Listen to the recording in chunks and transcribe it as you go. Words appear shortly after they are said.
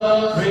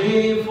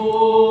Pray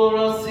for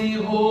us, ye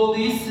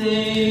holy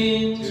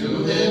saints. To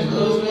him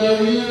whose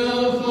will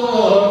you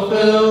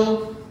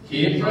fulfill,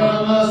 keep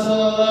from us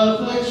all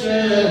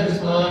afflictions,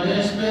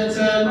 punishments,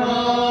 and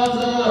rods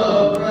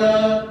of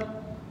wrath.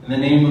 In the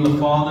name of the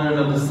Father, and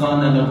of the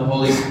Son, and of the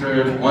Holy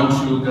Spirit, one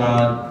true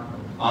God.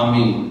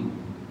 Amen.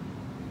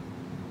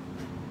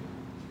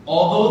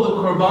 Although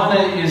the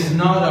Qurbana is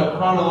not a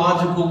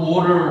chronological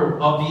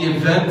order of the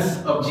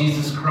events of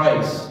Jesus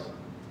Christ,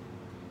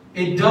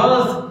 it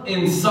does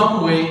in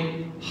some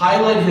way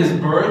highlight his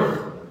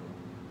birth,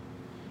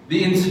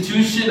 the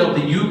institution of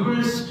the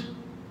Eucharist,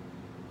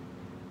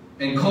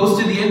 and close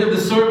to the end of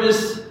the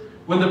service,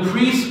 when the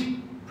priest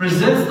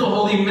presents the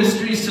holy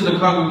mysteries to the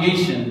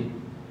congregation,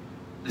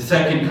 the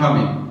second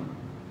coming.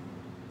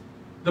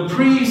 The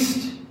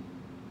priest,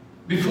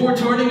 before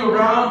turning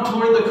around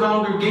toward the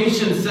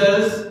congregation,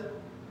 says,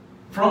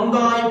 "From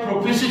thy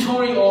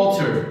propitiatory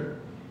altar,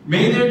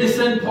 may there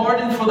descend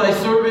pardon for thy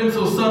servants,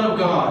 O Son of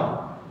God,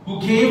 who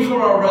came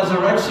for our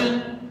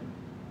resurrection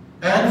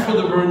and for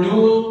the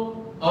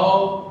renewal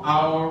of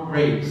our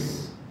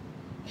race."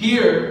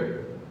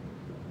 Here,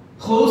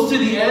 close to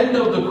the end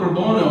of the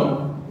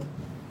Qurbana,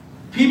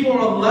 people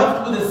are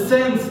left with a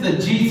sense that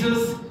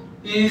Jesus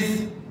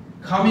is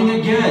coming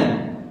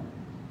again.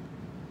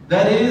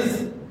 That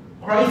is,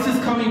 Christ is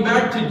coming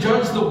back to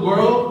judge the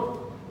world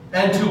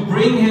and to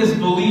bring his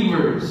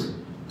believers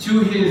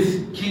to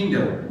his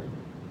kingdom.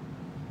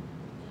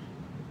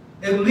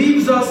 It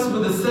leaves us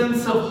with a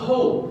sense of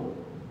hope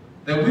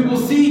that we will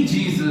see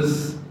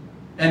Jesus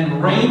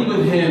and reign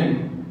with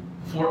him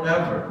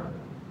forever.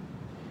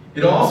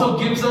 It also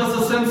gives us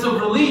a sense of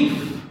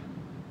relief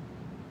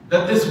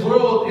that this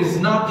world is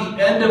not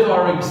the end of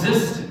our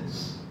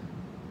existence.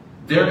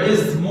 There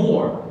is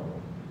more.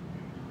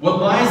 What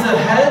lies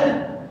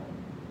ahead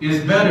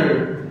is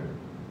better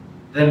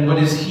than what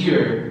is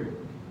here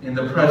in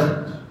the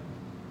present.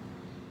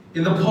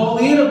 In the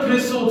Pauline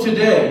epistle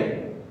today,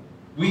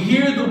 we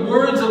hear the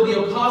words of the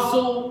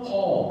Apostle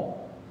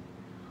Paul.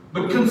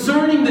 "But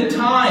concerning the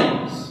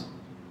times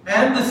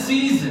and the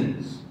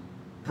seasons,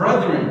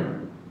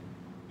 brethren,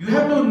 you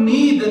have no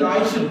need that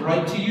I should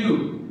write to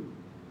you.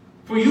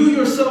 For you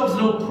yourselves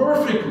know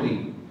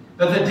perfectly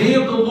that the day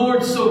of the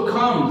Lord so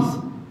comes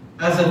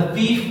as a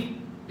thief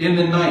in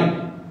the night.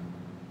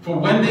 For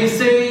when they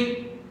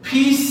say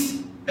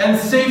peace and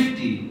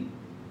safety,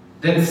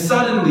 then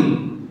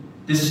suddenly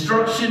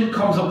destruction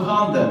comes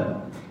upon them,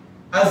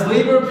 as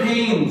labor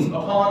pains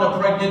upon a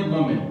pregnant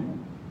woman,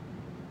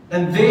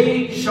 and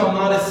they shall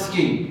not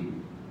escape.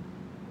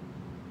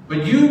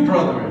 But you,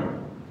 brethren,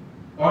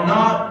 are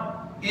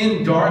not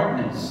in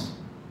darkness,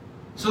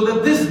 so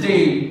that this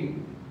day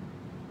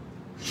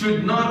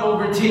should not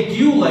overtake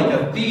you like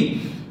a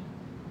thief.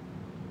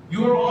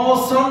 You are all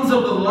sons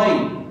of the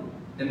light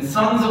and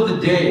sons of the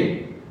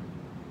day.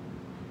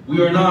 We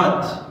are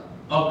not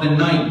of the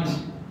night,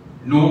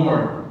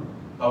 nor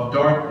of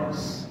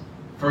darkness."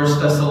 1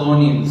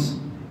 Thessalonians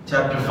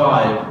chapter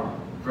 5,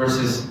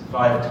 verses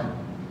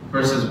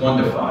 1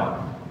 to 5.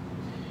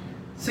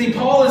 St.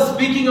 Paul is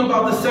speaking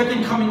about the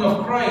second coming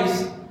of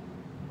Christ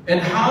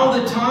and how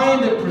the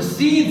time that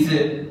precedes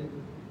it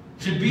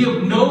should be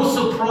of no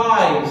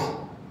surprise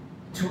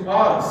to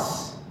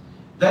us.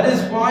 That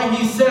is why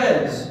he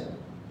says,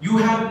 "You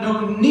have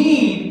no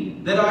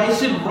need that I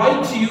should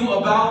write to you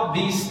about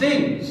these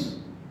things."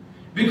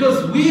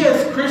 Because we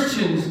as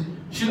Christians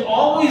should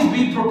always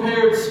be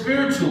prepared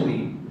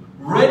spiritually,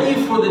 ready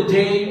for the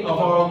day of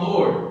our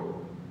Lord.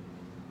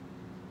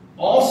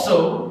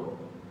 Also,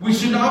 we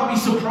should not be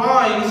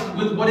surprised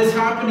with what is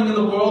happening in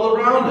the world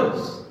around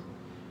us.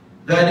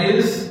 That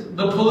is,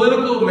 the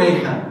political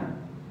mayhem,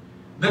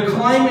 the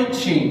climate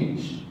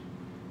change,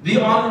 the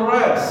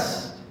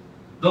unrest,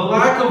 the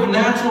lack of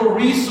natural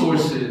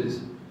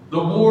resources, the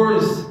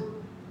wars,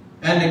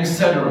 and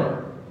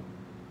etc.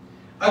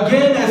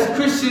 Again, as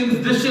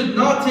Christians, this should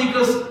not take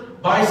us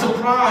by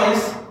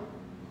surprise,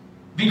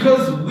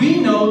 because we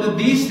know that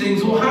these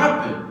things will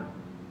happen.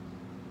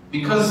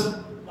 Because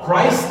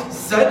Christ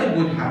said it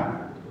would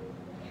happen.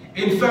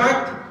 In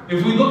fact,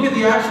 if we look at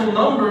the actual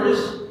numbers,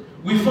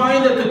 we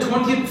find that the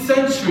 20th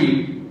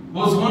century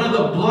was one of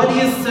the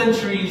bloodiest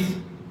centuries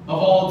of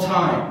all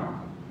time.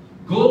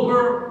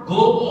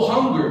 Global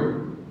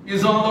hunger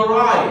is on the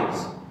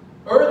rise.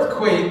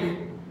 Earthquake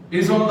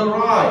is on the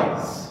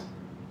rise.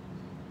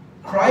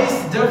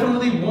 Christ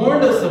definitely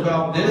warned us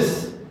about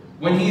this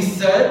when he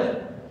said,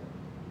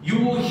 "You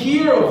will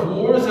hear of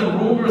wars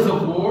and rumors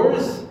of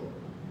wars,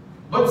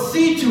 but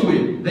see to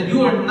it that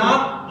you are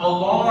not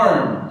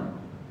alarmed.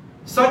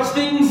 Such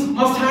things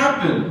must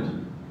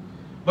happen,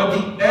 but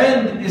the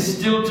end is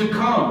still to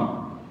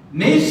come.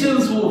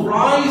 Nations will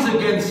rise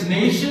against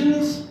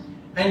nations,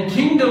 and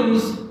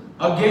kingdoms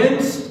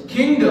against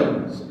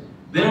kingdoms.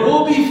 There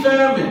will be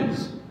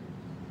famines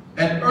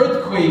and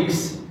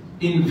earthquakes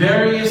in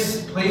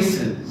various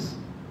places."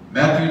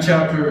 Matthew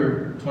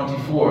chapter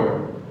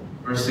 24,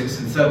 verse 6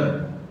 and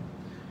 7.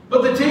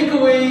 But the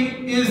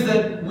takeaway is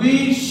that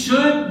we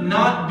should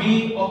not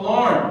be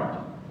alarmed.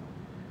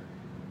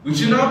 We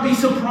should not be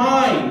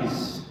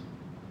surprised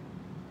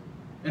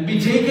and be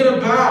taken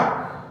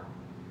aback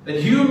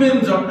that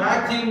humans are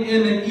acting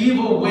in an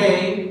evil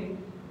way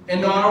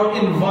and our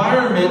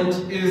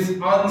environment is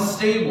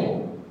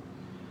unstable.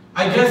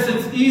 I guess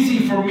it's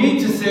easy for me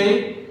to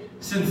say,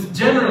 since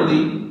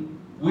generally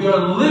we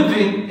are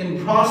living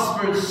in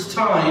prosperous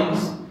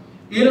times,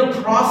 in a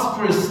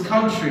prosperous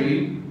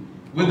country,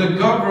 with a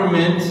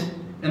government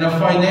and a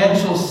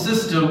financial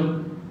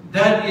system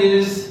that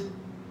is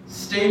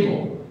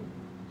stable.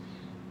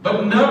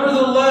 But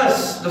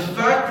nevertheless, the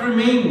fact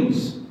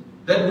remains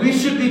that we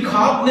should be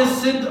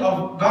cognizant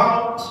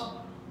about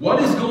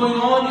what is going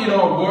on in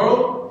our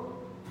world,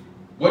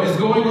 what is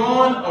going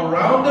on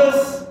around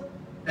us,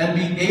 and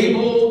be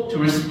able to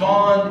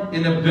respond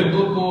in a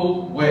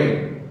biblical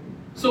way.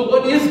 So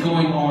what is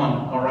going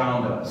on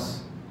around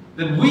us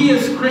that we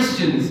as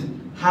Christians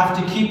have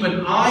to keep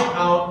an eye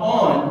out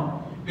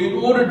on in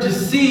order to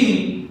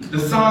see the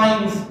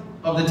signs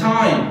of the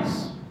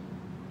times?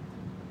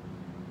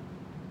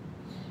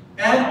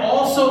 And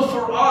also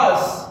for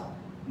us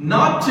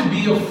not to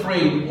be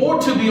afraid or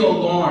to be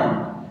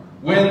alarmed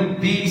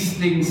when these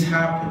things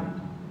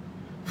happen.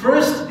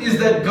 First is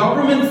that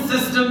government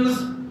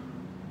systems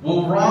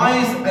will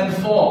rise and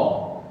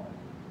fall.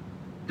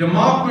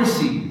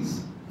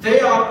 Democracies,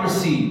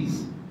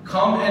 theocracies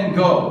come and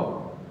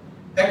go.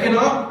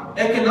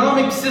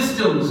 Economic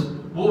systems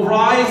will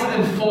rise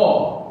and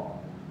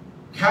fall.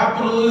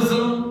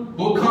 Capitalism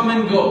will come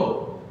and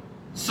go.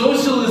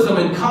 Socialism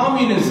and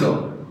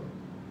communism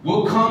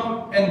will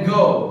come and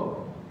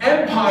go.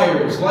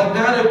 Empires like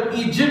that of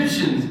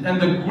Egyptians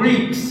and the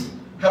Greeks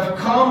have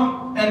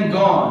come and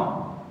gone.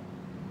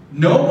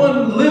 No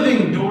one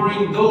living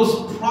during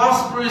those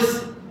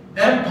prosperous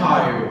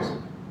empires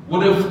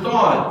would have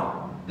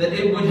thought that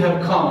it would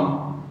have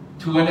come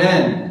to an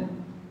end.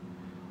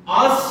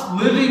 Us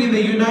living in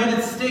the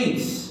United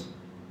States,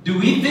 do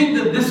we think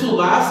that this will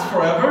last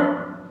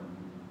forever?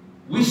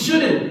 We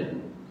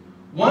shouldn't.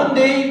 One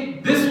day,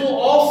 this will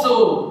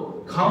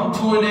also come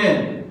to an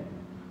end.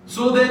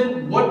 So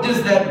then, what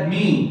does that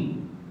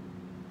mean?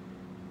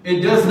 It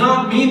does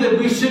not mean that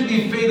we should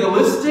be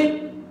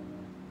fatalistic,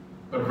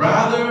 but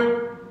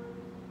rather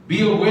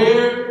be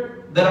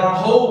aware that our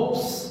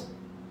hopes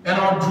and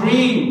our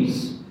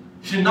dreams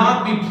should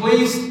not be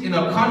placed in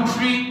a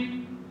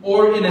country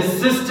or in a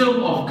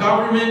system of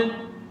government,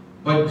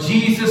 but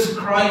Jesus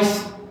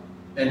Christ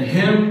and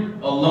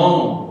Him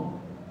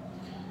alone.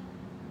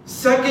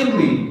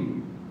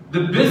 Secondly,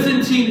 the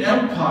Byzantine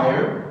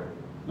Empire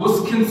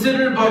was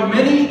considered by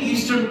many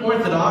Eastern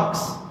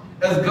Orthodox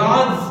as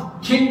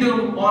God's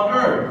kingdom on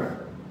earth.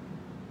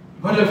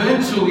 But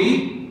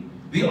eventually,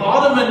 the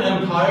Ottoman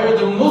Empire,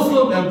 the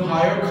Muslim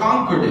Empire,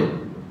 conquered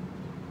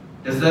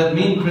it. Does that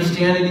mean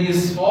Christianity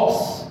is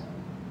false?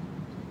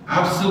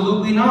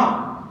 Absolutely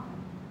not.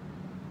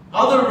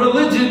 Other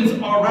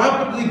religions are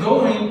rapidly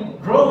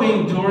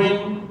growing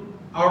during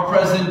our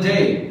present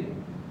day.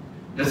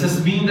 Does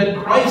this mean that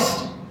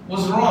Christ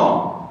was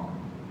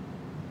wrong?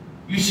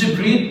 You should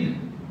read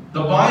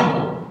the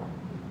Bible.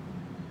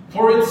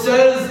 For it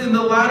says in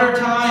the latter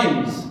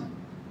times,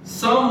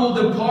 some will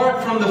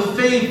depart from the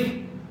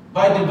faith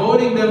by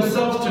devoting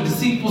themselves to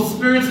deceitful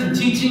spirits and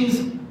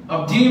teachings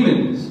of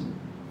demons.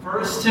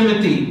 1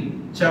 Timothy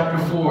chapter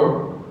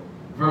 4,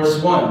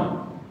 verse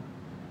 1.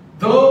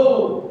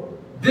 Though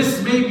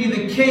this may be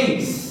the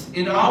case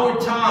in our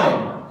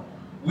time,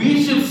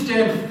 we should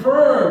stand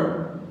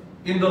firm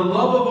in the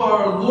love of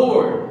our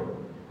Lord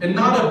and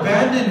not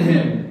abandon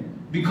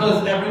Him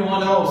because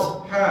everyone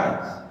else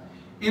has.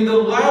 In the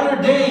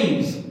latter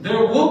days, there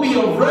will be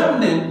a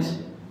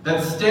remnant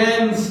that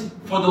stands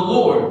for the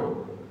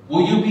Lord.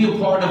 Will you be a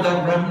part of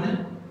that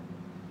remnant?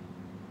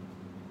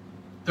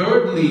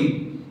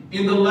 Thirdly,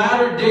 in the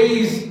latter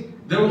days,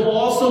 there will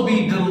also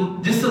be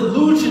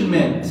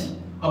disillusionment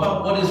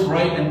about what is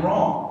right and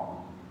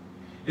wrong.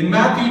 In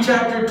Matthew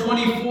chapter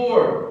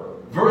 24,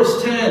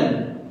 verse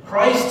 10,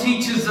 Christ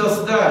teaches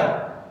us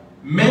that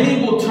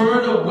many will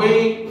turn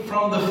away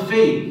from the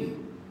faith,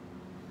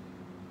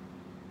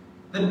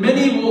 that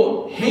many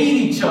will hate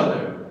each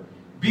other,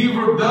 be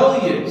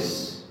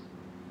rebellious.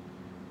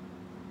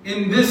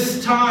 In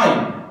this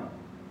time,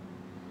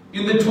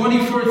 in the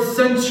 21st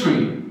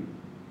century,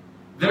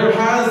 there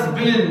has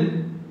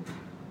been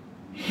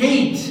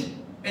hate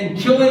and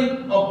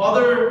killing of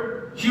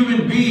other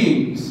human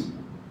beings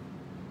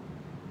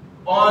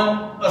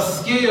on a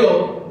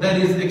scale that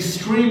is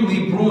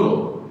extremely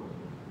brutal.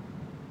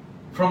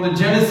 From the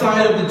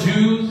genocide of the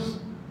Jews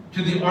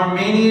to the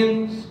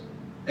Armenians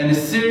and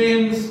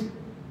Assyrians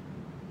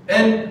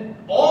and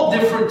all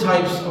different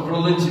types of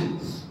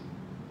religions.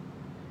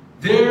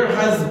 There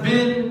has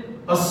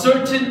been a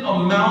certain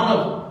amount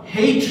of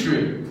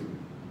hatred,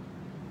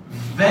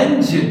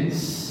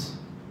 vengeance,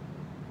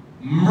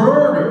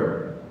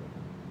 murder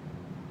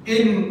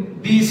in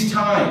these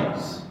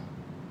times.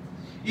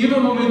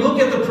 Even when we look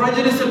at the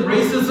prejudice and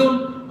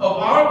racism of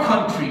our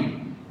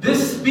country,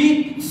 this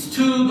speaks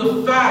to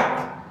the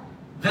fact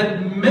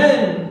that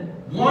men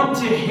want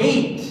to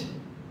hate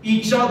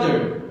each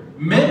other.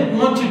 men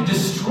want to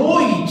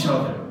destroy each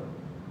other.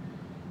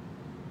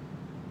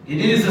 It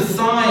is a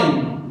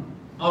sign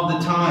of the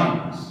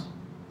times.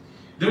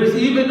 There is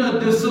even a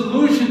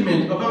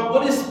disillusionment about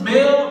what is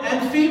male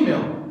and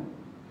female.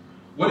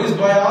 What is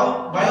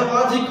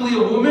biologically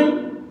a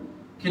woman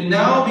can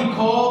now be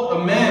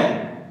called a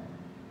man.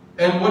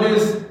 And what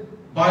is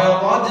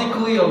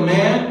biologically a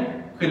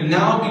man could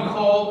now be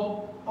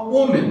called a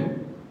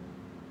woman.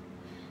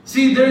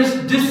 See, there's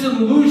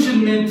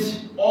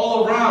disillusionment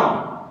all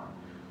around.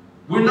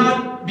 We're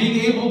not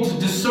being able to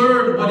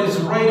discern what is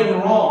right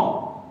and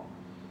wrong.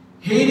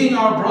 Hating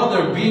our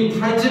brother, being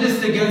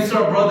prejudiced against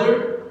our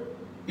brother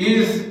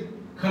is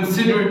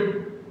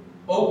considered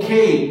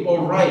okay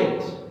or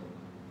right.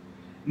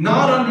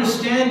 Not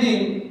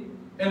understanding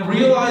and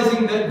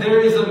realizing that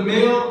there is a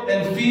male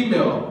and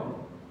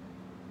female,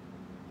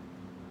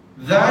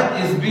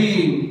 that is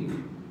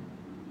being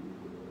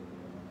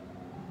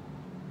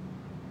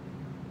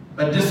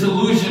a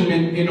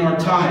disillusionment in our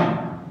time.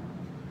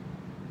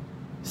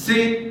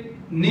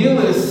 St.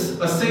 Nilus,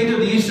 a saint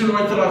of the Eastern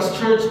Orthodox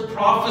Church,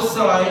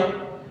 prophesied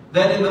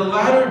that in the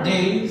latter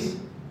days,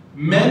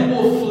 men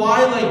will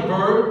fly like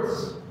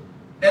birds,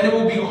 and it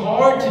will be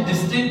hard to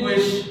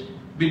distinguish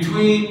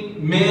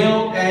between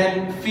male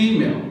and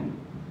female.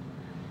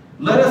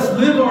 Let us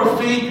live our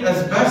faith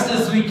as best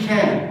as we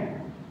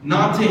can,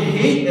 not to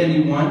hate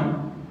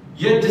anyone,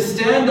 yet to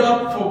stand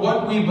up for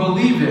what we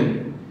believe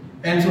in,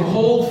 and to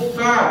hold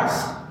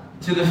fast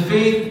to the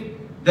faith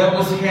that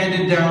was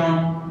handed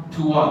down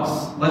to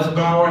us. Let's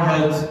bow our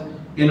heads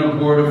in a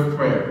word of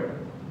prayer.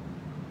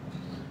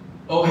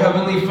 O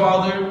Heavenly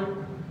Father,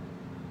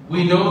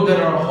 we know that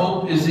our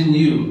hope is in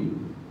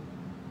you.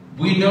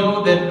 We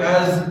know that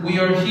as we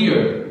are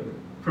here,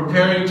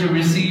 preparing to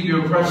receive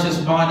your precious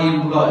body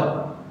and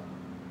blood,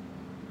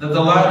 that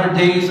the latter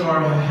days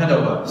are ahead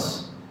of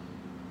us,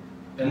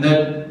 and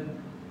that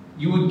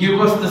you would give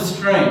us the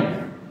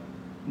strength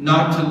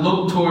not to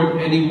look toward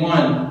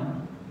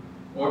anyone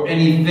or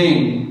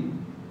anything,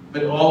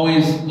 but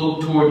always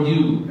look toward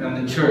you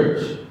and the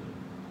church.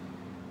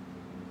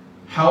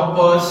 Help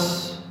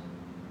us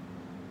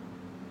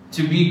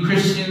to be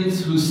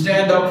Christians who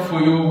stand up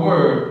for your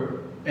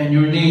word and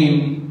your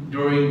name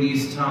during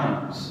these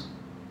times.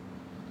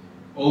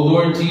 O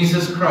Lord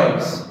Jesus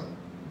Christ,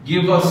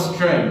 give us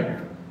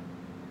strength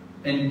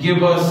and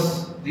give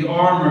us the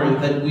armor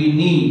that we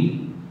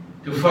need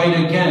to fight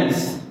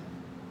against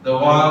the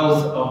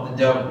wiles of the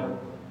devil.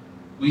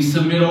 We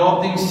submit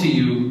all things to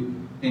you.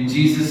 In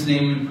Jesus'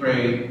 name we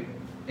pray.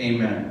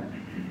 Amen.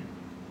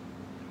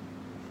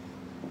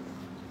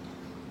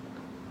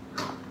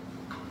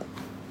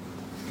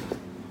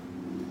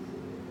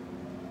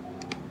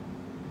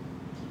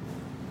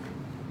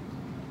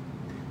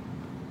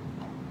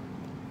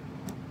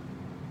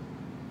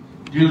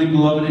 Dearly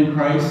beloved in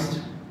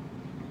Christ,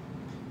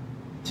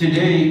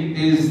 today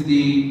is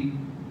the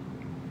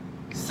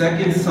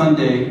second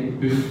Sunday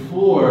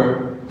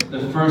before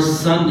the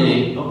first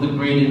Sunday of the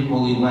Great and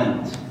Holy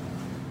Lent.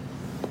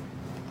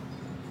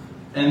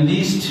 And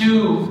these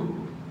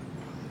two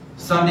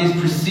Sundays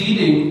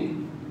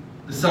preceding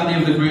the Sunday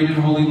of the Great and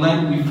Holy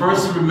Lent, we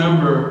first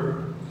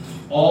remember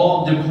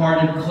all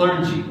departed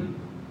clergy,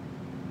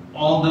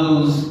 all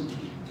those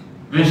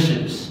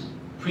bishops,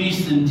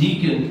 priests, and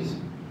deacons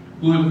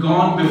who have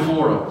gone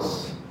before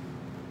us.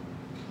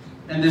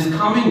 And this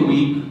coming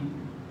week,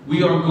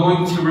 we are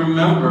going to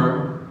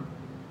remember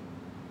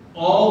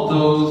all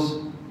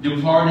those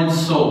departed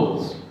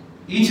souls,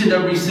 each and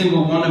every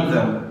single one of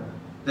them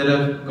that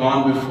have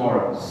gone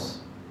before us.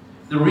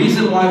 The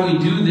reason why we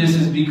do this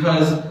is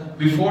because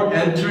before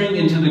entering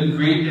into the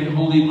Great and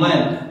Holy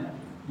Lent,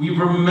 we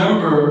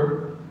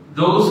remember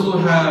those who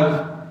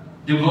have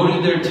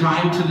devoted their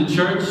time to the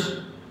church,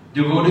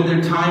 devoted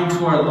their time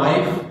to our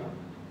life,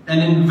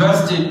 and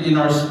invested in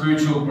our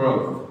spiritual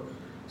growth.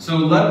 So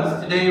let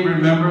us today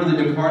remember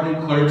the departed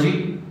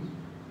clergy,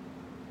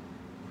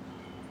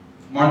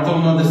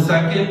 Marthoma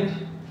II,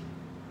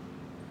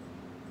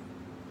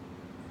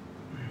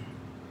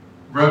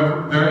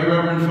 Very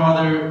Reverend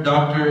Father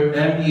Dr.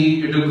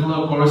 M.E.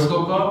 Irdukula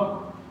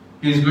Horoscopa,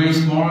 His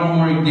Grace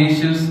More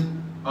Ignatius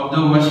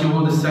Abdul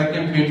Mashiach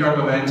II, Patriarch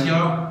of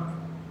Antioch,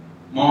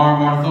 Mar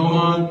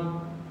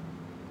Marthoma,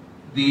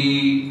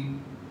 the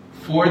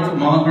 4th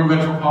Mullingar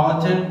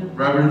Metropolitan,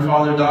 Reverend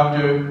Father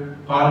Dr.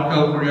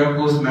 Parkel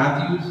Kuriakos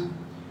Matthews,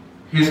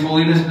 His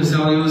Holiness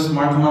Basilios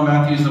Marthoma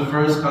Matthews I,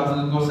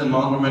 Catholicos and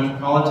Mullingar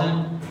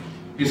Metropolitan,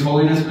 His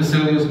Holiness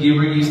Basilios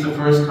Gibrigis I,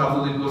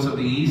 Catholicos of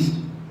the East,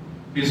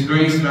 His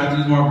Grace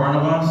Matthews Mar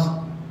Barnabas,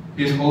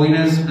 His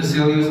Holiness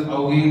Basilios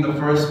Augin I,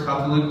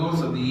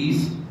 Catholicos of the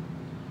East,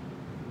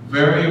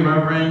 Very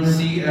Reverend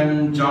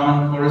C.M.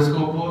 John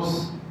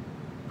Horoscopos,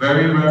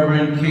 Very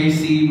Reverend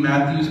K.C.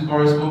 Matthews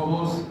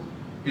Horoscopos,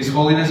 His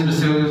Holiness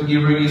Basilios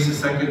Gibrigis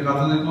II,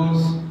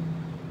 Catholicos,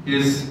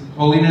 His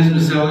Holiness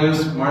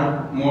Basilios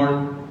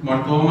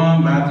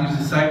Marthoma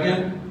Matthews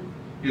II,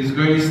 His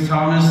Grace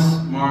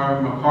Thomas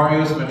Mar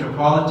Macarios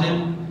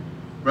Metropolitan,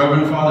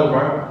 Reverend Father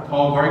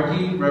Paul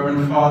Barkey,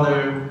 Reverend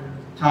Father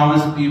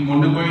Thomas B.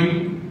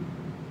 Mundagui,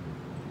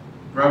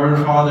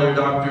 Reverend Father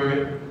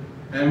Dr.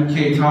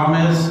 M.K.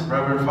 Thomas,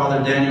 Reverend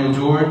Father Daniel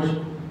George,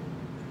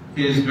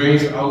 His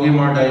Grace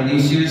Augimar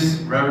Dionysius,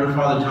 Reverend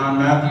Father John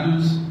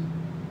Matthews,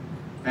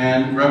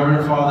 and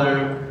Reverend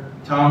Father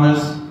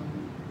Thomas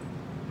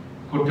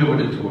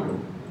Cortividator.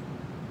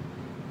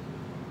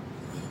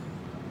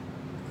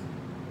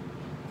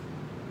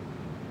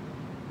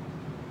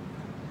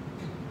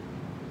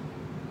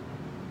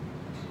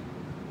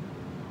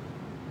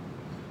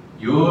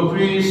 Your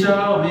priests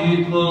shall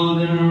be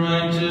clothed in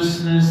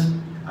righteousness,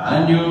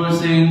 and your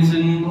saints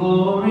in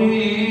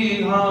glory.